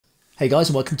Hey guys,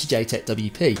 and welcome to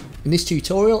JTechWP. In this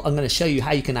tutorial I'm going to show you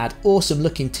how you can add awesome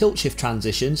looking tilt shift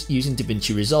transitions using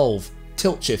DaVinci Resolve.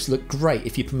 Tilt shifts look great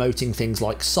if you're promoting things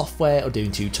like software or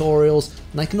doing tutorials,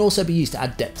 and they can also be used to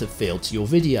add depth of field to your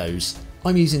videos.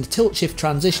 I'm using the tilt shift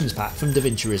transitions pack from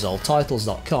DaVinci Resolve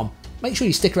Titles.com. Make sure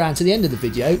you stick around to the end of the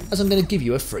video as I'm going to give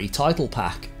you a free title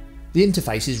pack. The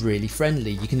interface is really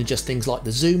friendly. You can adjust things like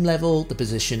the zoom level, the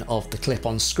position of the clip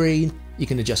on screen, you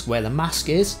can adjust where the mask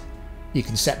is, you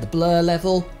can set the blur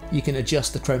level, you can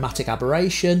adjust the chromatic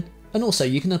aberration, and also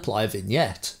you can apply a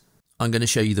vignette. I'm going to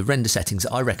show you the render settings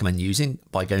that I recommend using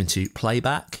by going to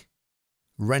playback,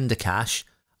 render cache,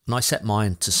 and I set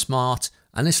mine to smart,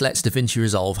 and this lets DaVinci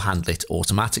Resolve handle it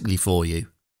automatically for you.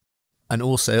 And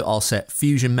also I'll set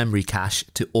Fusion memory cache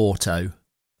to auto.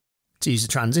 To use the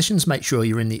transitions, make sure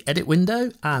you're in the edit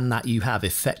window and that you have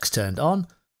effects turned on.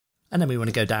 And then we want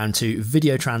to go down to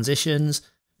video transitions,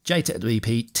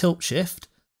 JTechWP tilt shift,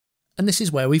 and this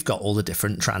is where we've got all the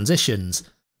different transitions.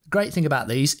 The great thing about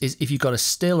these is if you've got a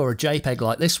still or a JPEG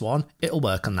like this one, it'll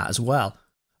work on that as well.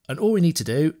 And all we need to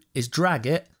do is drag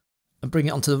it and bring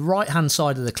it onto the right hand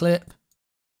side of the clip.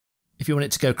 If you want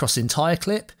it to go across the entire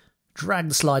clip, drag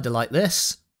the slider like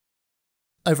this.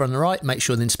 Over on the right, make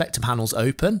sure the inspector panel's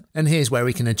open, and here's where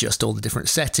we can adjust all the different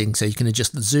settings. So you can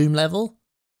adjust the zoom level.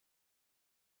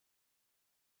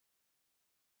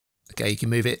 Okay, you can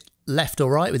move it left or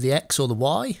right with the X or the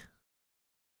Y.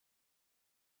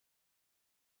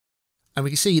 And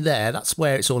we can see there, that's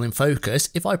where it's all in focus.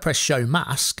 If I press show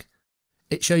mask,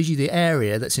 it shows you the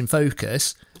area that's in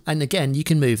focus. And again, you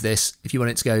can move this, if you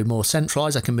want it to go more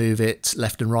centralised, I can move it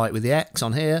left and right with the X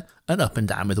on here, and up and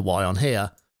down with the Y on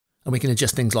here. And we can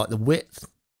adjust things like the width,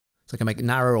 so I can make it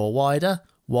narrower or wider.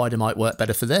 Wider might work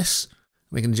better for this.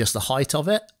 We can adjust the height of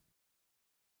it.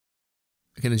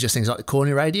 We can adjust things like the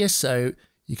corner radius, so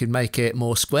you can make it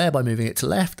more square by moving it to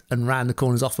left and round the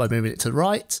corners off by moving it to the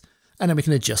right. And then we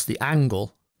can adjust the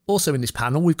angle. Also in this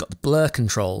panel, we've got the blur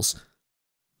controls.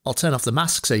 I'll turn off the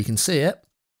mask so you can see it,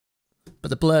 but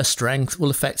the blur strength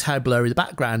will affect how blurry the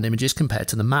background image is compared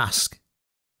to the mask.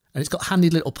 And it's got handy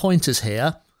little pointers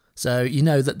here, so you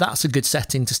know that that's a good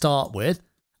setting to start with.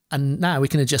 And now we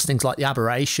can adjust things like the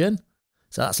aberration.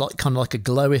 So that's like kind of like a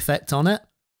glow effect on it.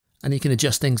 And you can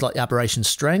adjust things like the aberration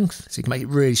strength. So you can make it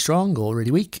really strong or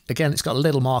really weak. Again, it's got a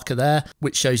little marker there,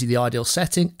 which shows you the ideal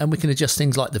setting. And we can adjust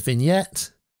things like the vignette.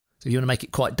 So if you want to make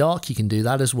it quite dark, you can do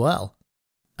that as well.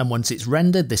 And once it's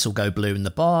rendered, this will go blue in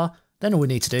the bar. Then all we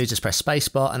need to do is just press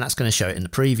spacebar, and that's going to show it in the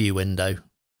preview window.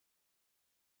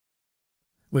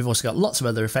 We've also got lots of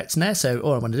other effects in there, so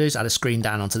all I want to do is add a screen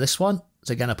down onto this one.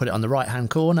 So again, I put it on the right hand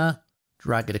corner,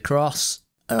 drag it across,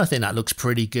 and I think that looks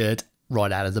pretty good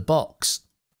right out of the box.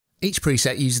 Each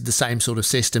preset uses the same sort of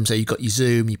system, so you've got your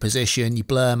zoom, your position, your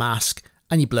blur mask,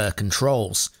 and your blur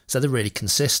controls, so they're really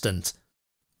consistent.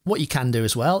 What you can do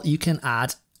as well, you can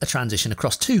add a transition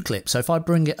across two clips. So if I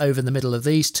bring it over the middle of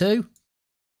these two,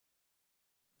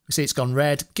 you see it's gone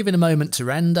red, give it a moment to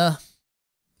render.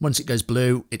 Once it goes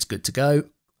blue, it's good to go.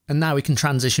 And now we can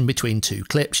transition between two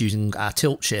clips using our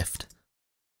tilt shift.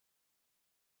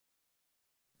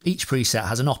 Each preset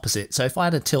has an opposite, so if I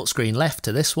add a tilt screen left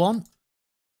to this one,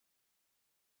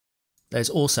 there's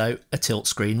also a tilt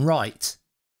screen right,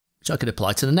 which I could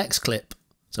apply to the next clip.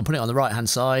 So I'm putting it on the right hand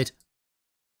side.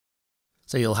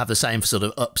 So you'll have the same for sort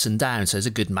of ups and downs, so there's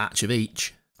a good match of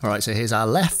each. Alright, so here's our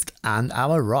left and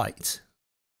our right.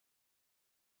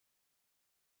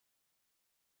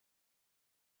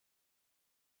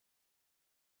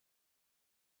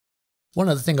 One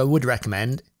other thing I would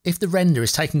recommend, if the render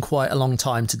is taking quite a long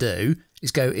time to do,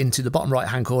 is go into the bottom right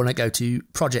hand corner, go to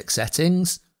project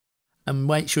settings, and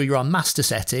make sure you're on master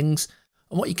settings.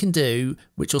 And what you can do,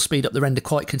 which will speed up the render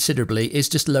quite considerably, is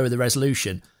just lower the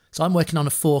resolution. So I'm working on a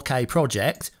 4K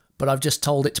project, but I've just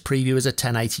told it to preview as a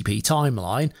 1080p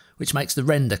timeline, which makes the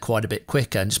render quite a bit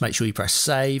quicker. And just make sure you press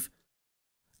save.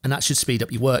 And that should speed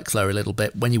up your workflow a little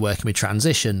bit when you're working with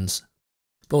transitions.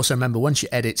 But also remember, once your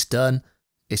edit's done,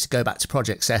 is to go back to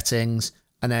project settings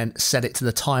and then set it to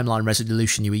the timeline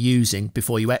resolution you were using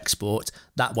before you export.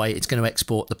 That way it's going to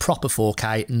export the proper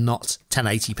 4K, not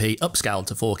 1080p upscaled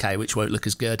to 4K, which won't look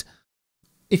as good.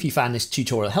 If you found this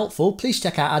tutorial helpful, please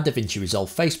check out our DaVinci Resolve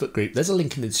Facebook group. There's a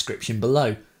link in the description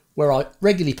below, where I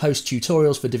regularly post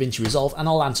tutorials for DaVinci Resolve and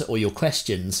I'll answer all your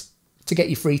questions. To get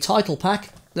your free title pack,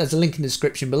 there's a link in the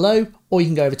description below, or you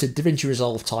can go over to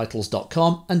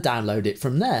DaVinciResolveTitles.com and download it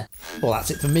from there. Well, that's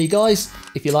it from me, guys.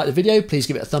 If you liked the video, please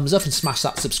give it a thumbs up and smash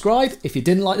that subscribe. If you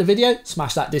didn't like the video,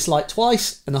 smash that dislike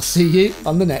twice, and I'll see you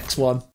on the next one.